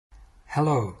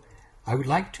Hello, I would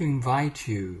like to invite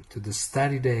you to the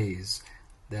study days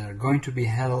that are going to be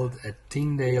held at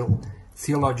Tyndale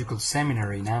Theological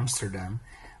Seminary in Amsterdam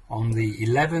on the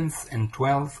 11th and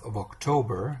 12th of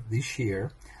October this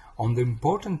year on the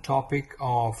important topic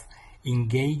of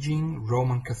engaging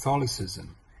Roman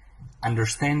Catholicism,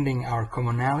 understanding our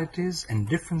commonalities and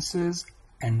differences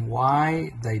and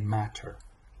why they matter.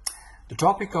 The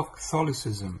topic of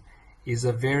Catholicism is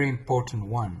a very important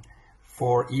one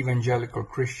for evangelical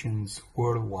Christians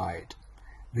worldwide.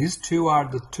 These two are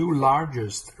the two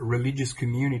largest religious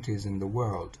communities in the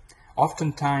world,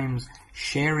 oftentimes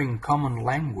sharing common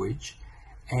language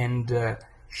and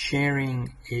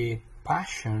sharing a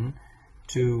passion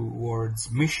towards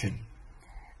mission.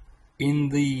 In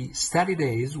the study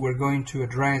days, we're going to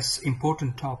address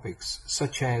important topics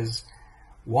such as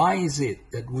why is it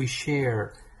that we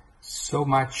share so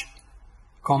much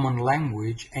common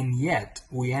language and yet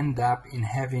we end up in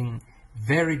having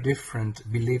very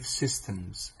different belief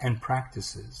systems and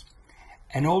practices?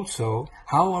 And also,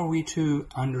 how are we to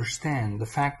understand the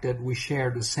fact that we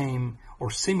share the same or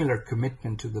similar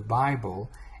commitment to the Bible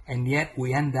and yet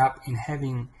we end up in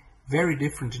having very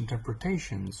different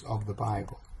interpretations of the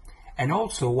Bible? And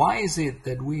also, why is it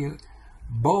that we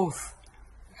both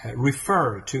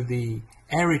refer to the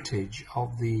heritage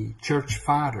of the Church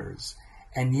Fathers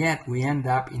and yet we end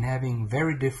up in having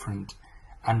very different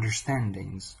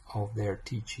understandings of their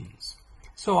teachings?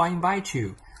 So I invite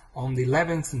you on the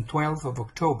 11th and 12th of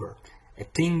October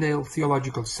at Tyndale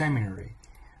Theological Seminary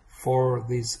for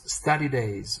these study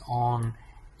days on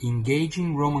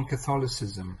engaging Roman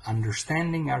Catholicism,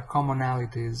 understanding our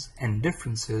commonalities and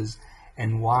differences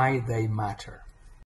and why they matter.